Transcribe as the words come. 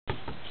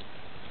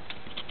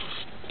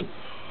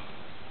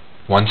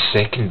1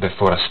 second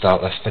before I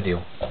start this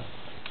video.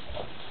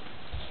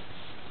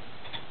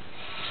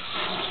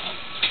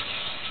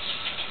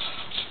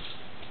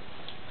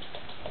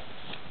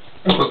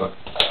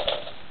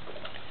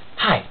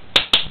 Hi,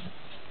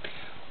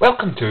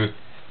 welcome to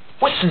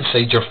What's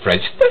Inside Your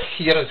Fridge. This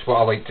here is what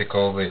I like to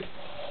call the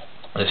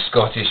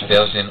Scottish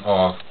version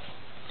of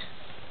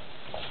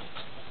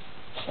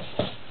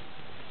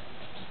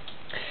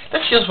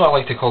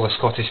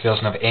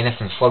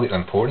anything slightly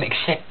important,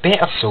 except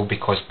better so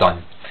because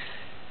done.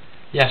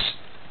 Yes,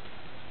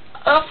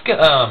 I've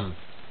got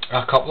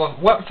a couple of,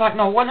 well, in fact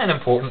no, one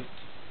important.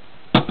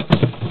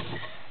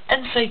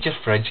 Inside your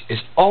fridge is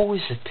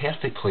always the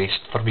perfect place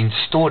for being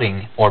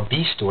storing or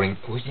be storing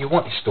what you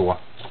want to store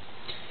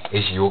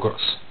is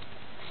yogurts.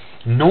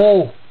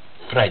 No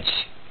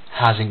fridge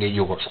hasn't got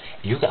yogurts.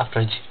 If you got a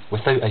fridge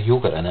without a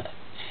yogurt in it,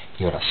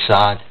 you're a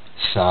sad,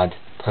 sad,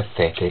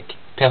 pathetic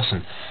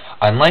person.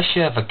 Unless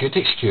you have a good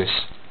excuse,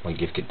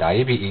 like you've got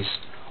diabetes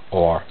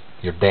or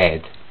you're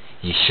dead,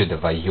 you should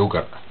have a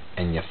yogurt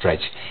in your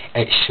fridge.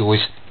 It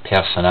shows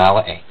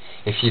personality.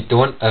 If you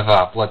don't have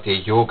a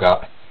bloody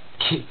yogurt,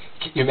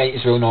 you might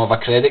as well not have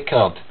a credit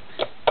card.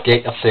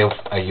 Get yourself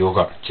a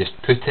yogurt. Just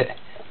put it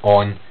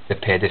on the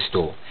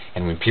pedestal,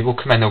 and when people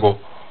come in they'll go,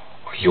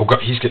 oh,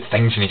 yogurt, he's got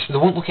things in his... They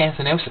won't look at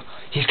anything else.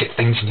 He's got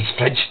things in his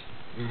fridge.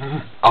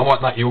 I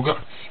want that yogurt.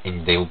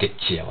 And they'll get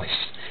jealous.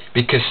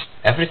 Because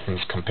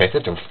everything's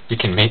competitive. You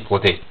can make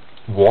bloody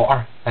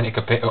water into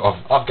competitive.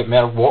 I've got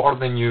more water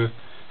than you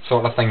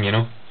sort of thing, you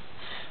know.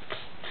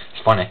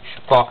 It's funny.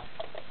 But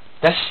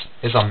this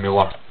is a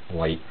Muller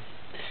Light.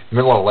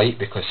 Muller Light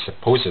because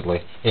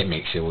supposedly it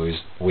makes you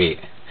lose weight,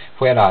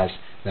 whereas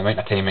the amount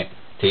of time it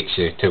takes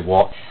you to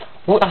walk.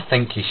 What I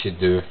think you should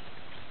do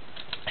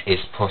is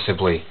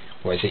possibly,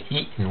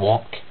 eat and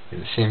walk at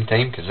the same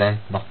time, because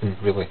then nothing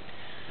really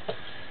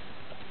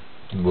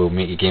will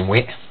make you gain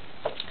weight.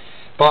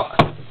 But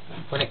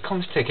when it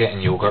comes to getting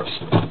yogurts,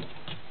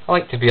 I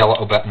like to be a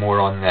little bit more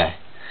on the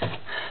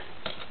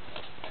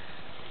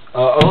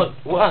what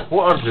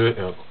I do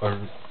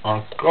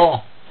I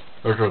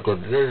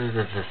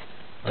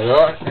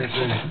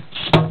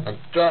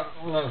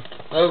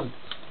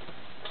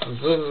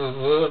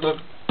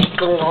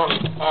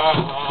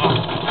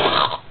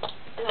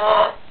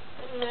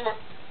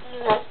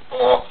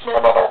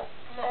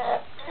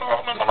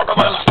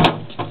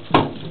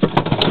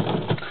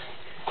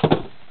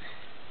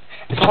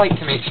like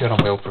to make sure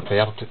I'm well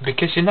prepared,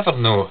 because you never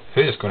know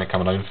who's going to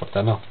come around for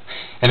dinner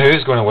and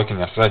who's going to look in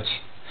your fridge.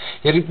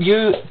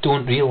 You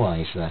don't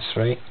realise this,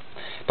 right?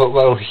 But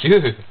while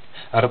you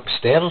are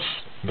upstairs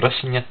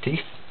brushing your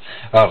teeth,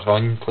 or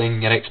on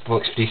playing your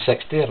Xbox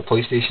 360 or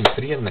PlayStation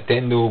 3 or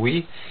Nintendo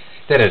Wii,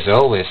 there is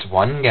always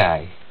one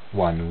guy,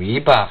 one wee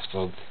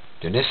bastard,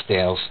 down the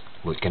stairs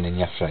looking in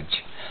your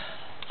fridge.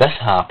 This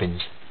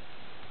happens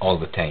all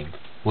the time.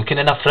 Looking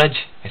in a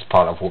fridge is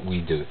part of what we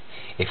do.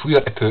 If we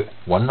were to put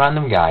one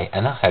random guy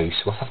in a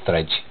house with a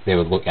fridge, they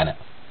would look in it.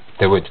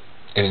 They would.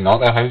 If it's not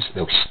their house,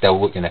 they'll still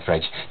look in the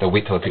fridge. They'll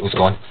wait till the people's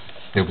gone.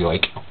 They'll be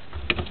like,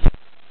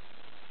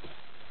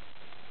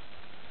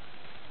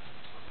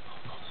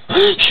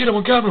 shit, I'm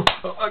on camera.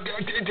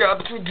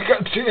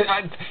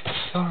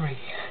 Sorry.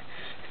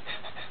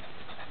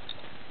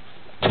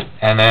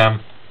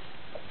 And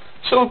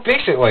so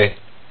basically,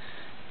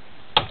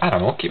 I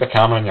don't know, keep a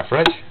camera in your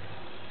fridge,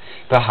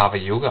 but have a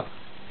yogurt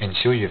and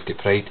show you've got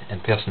pride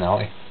and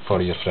personality for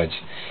your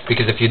fridge.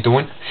 Because if you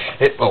don't,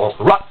 it will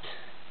rot,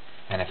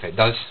 and if it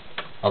does,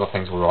 other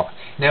things will rot.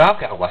 Now I've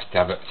got a list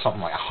of about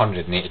something like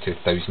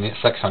 182,000,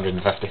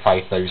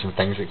 655,000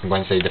 things that can go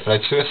inside the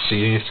fridge, so a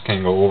series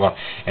can go over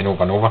and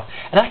over and over,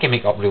 and I can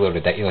make up really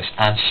ridiculous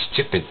and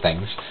stupid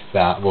things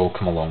that will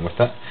come along with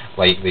it,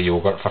 like the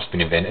yogurt first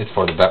being invented,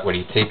 for the bit where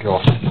you take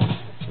off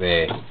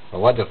the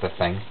lid of the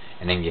thing,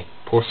 and then you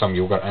pour some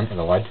yogurt into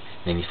the lid,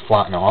 and then you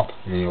flatten it up,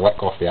 and then you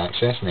lick off the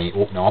excess, and then you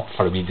open it up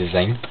for a wee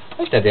design.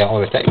 I used to do it all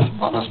the time.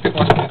 Well, that's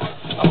people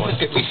I always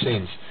get wee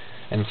sayings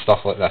and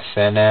stuff like this,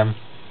 and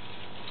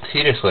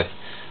seriously,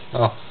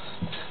 oh,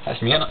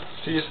 that's me, innit?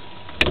 See you.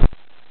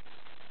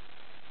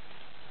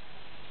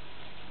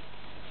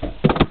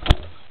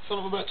 Son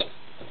of a bitch.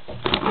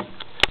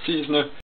 See you now.